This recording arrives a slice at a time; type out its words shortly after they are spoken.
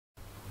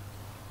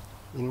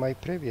In my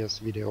previous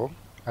video,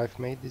 I've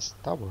made this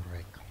tower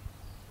rack.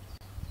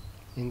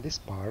 In this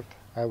part,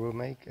 I will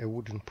make a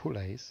wooden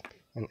pulleys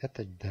and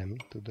attach them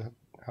to the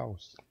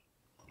house.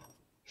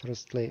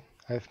 Firstly,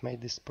 I've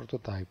made this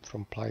prototype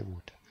from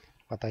plywood,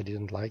 but I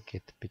didn't like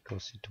it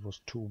because it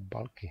was too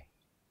bulky.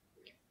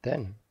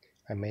 Then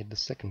I made the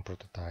second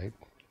prototype,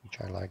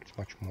 which I liked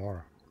much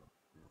more.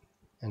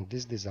 And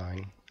this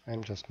design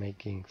I'm just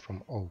making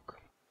from oak.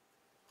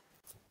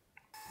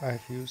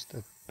 I've used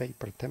a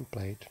paper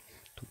template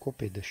to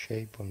copy the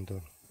shape on the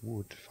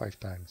wood 5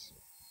 times.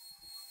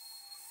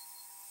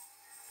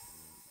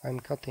 I'm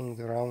cutting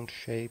the round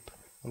shape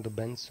on the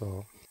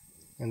bandsaw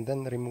and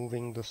then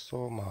removing the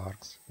saw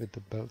marks with the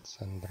belt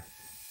sander.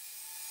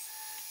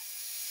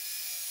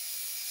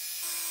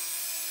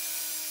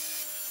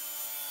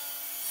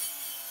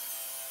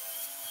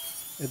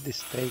 At this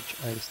stage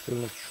I'm still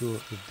not sure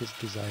if this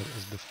design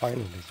is the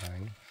final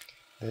design,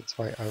 that's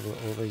why I will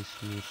always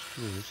use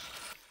screws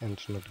and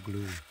not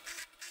glue.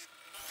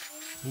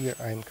 Here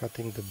I am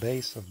cutting the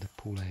base of the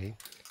pulley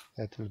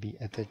that will be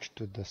attached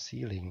to the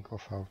ceiling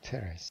of our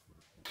terrace.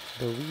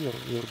 The wheel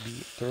will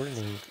be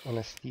turning on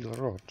a steel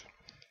rod,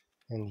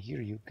 and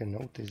here you can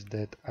notice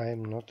that I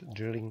am not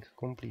drilling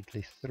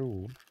completely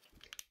through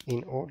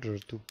in order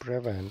to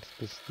prevent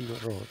the steel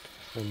rod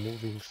from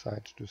moving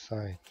side to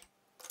side.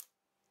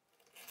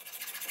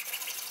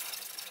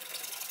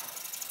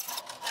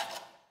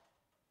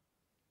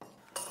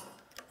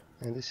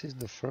 And this is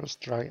the first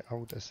dry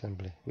out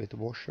assembly with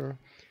washer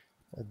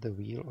at the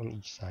wheel on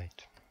each side.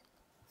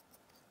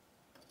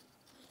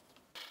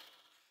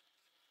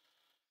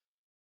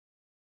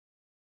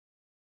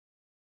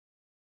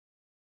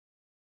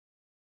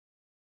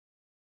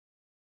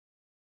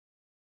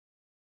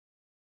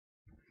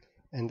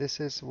 And this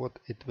is what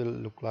it will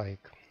look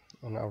like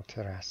on our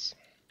terrace.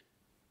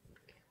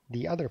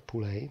 The other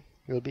pulley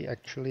will be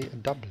actually a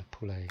double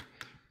pulley,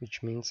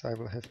 which means I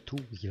will have 2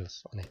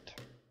 wheels on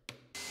it.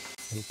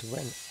 And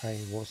when I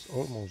was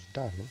almost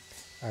done,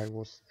 I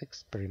was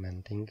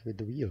experimenting with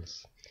the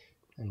wheels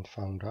and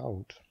found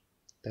out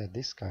that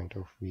this kind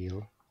of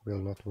wheel will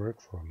not work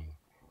for me.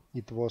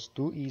 It was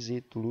too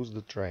easy to lose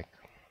the track.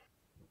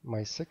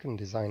 My second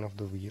design of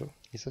the wheel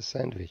is a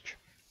sandwich,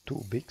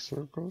 2 big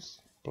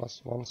circles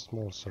plus 1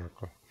 small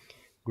circle,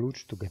 glued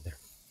together.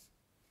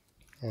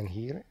 And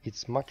here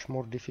it's much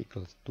more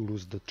difficult to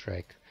lose the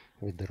track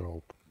with the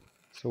rope.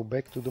 So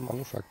back to the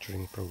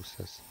manufacturing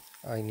process.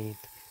 I need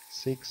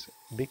 6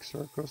 big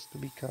circles to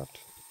be cut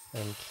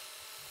and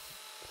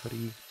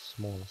 3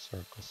 small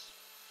circles.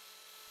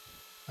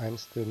 I'm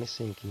still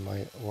missing in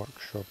my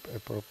workshop a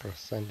proper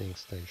sanding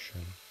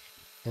station,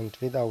 and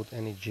without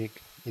any jig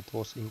it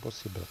was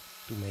impossible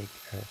to make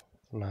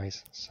a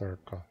nice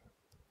circle.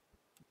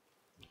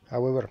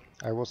 However,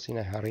 I was in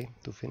a hurry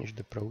to finish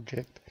the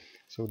project,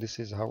 so this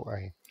is how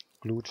I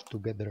glued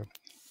together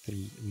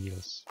 3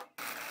 wheels.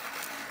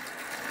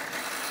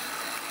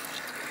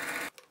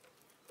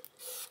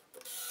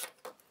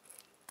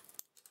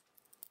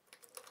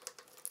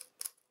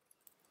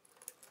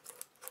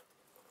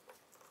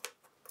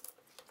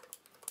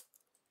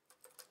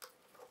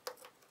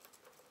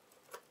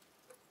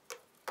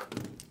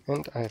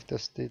 And I have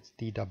tested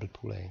the double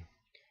pulley.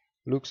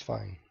 Looks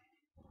fine.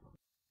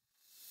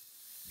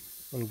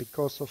 And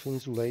because of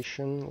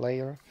insulation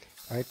layer,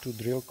 I had to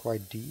drill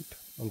quite deep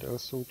and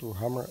also to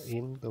hammer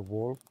in the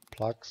wall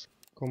plugs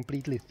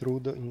completely through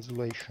the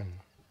insulation.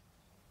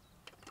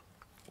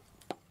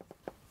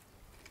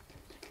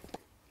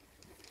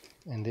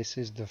 And this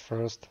is the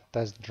first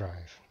test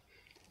drive.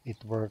 It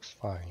works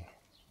fine.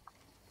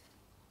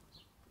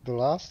 The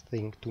last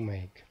thing to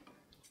make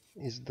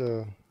is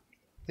the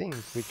thing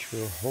which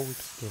will hold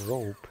the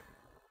rope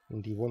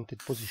in the wanted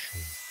position.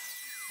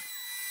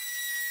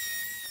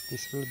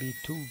 This will be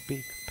 2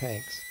 big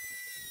pegs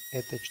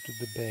attached to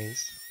the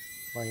base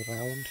by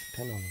round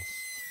tenons.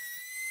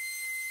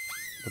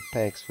 The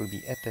pegs will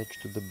be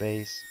attached to the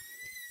base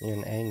in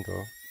an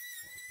angle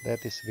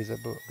that is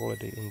visible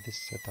already in this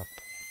setup.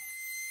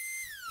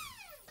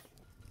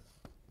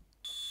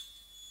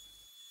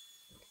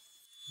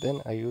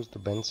 Then I use the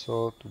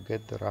bandsaw to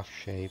get the rough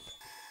shape.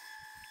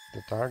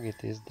 The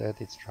target is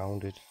that it's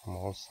rounded from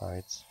all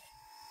sides.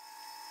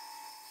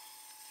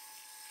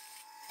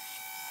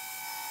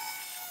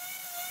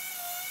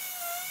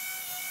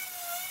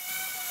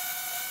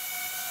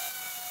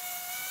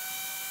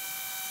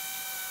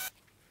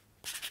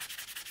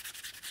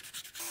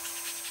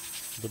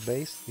 The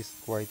base is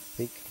quite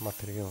thick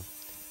material,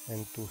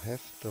 and to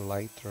have the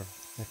lighter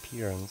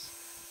appearance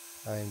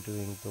I am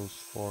doing those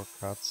 4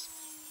 cuts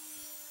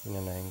in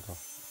an angle.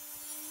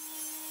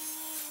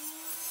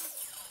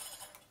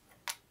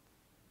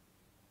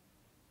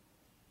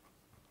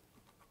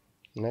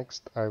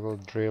 Next I will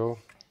drill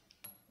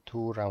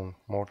 2 round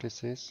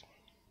mortises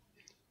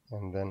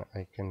and then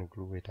I can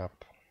glue it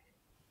up.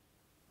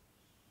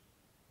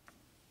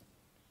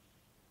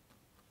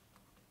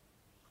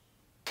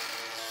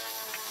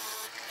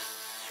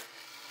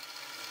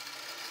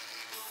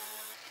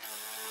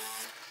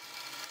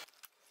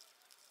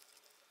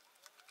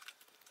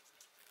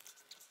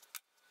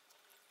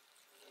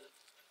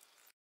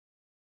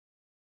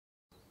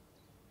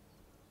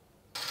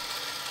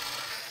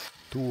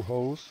 2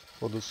 holes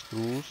for the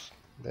screws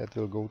that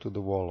will go to the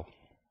wall.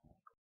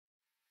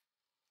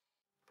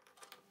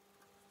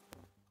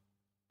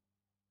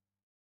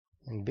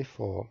 And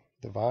before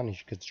the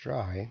varnish gets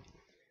dry,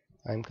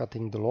 I'm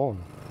cutting the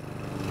lawn.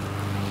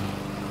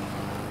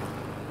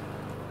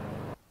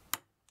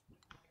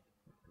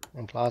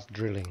 And last,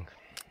 drilling.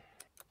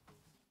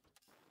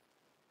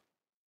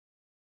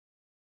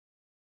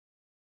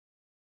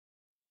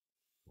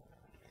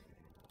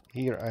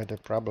 Here I had a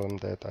problem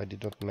that I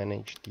did not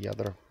manage the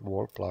other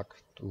wall plug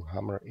to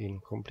hammer in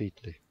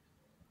completely.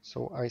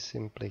 So I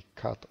simply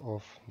cut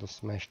off the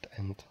smashed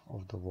end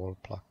of the wall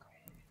plug.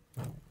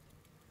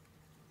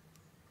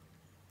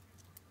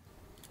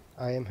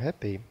 I am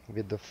happy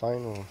with the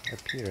final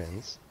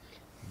appearance,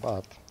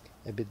 but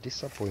a bit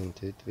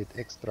disappointed with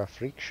extra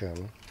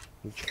friction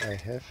which I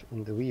have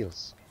in the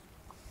wheels.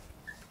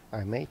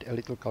 I made a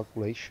little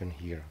calculation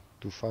here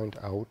to find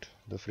out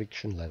the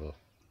friction level.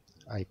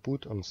 I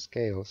put on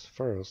scales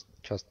first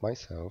just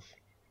myself,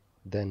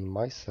 then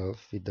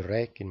myself with the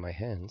rake in my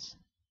hands,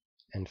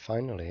 and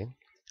finally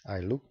I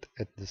looked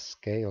at the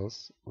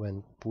scales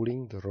when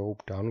pulling the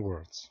rope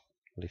downwards,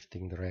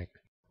 lifting the rake.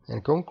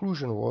 And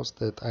conclusion was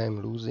that I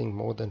am losing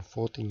more than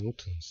 40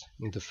 newtons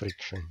in the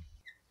friction.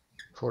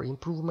 For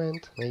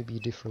improvement, maybe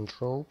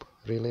different rope,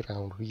 really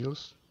round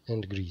wheels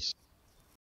and grease.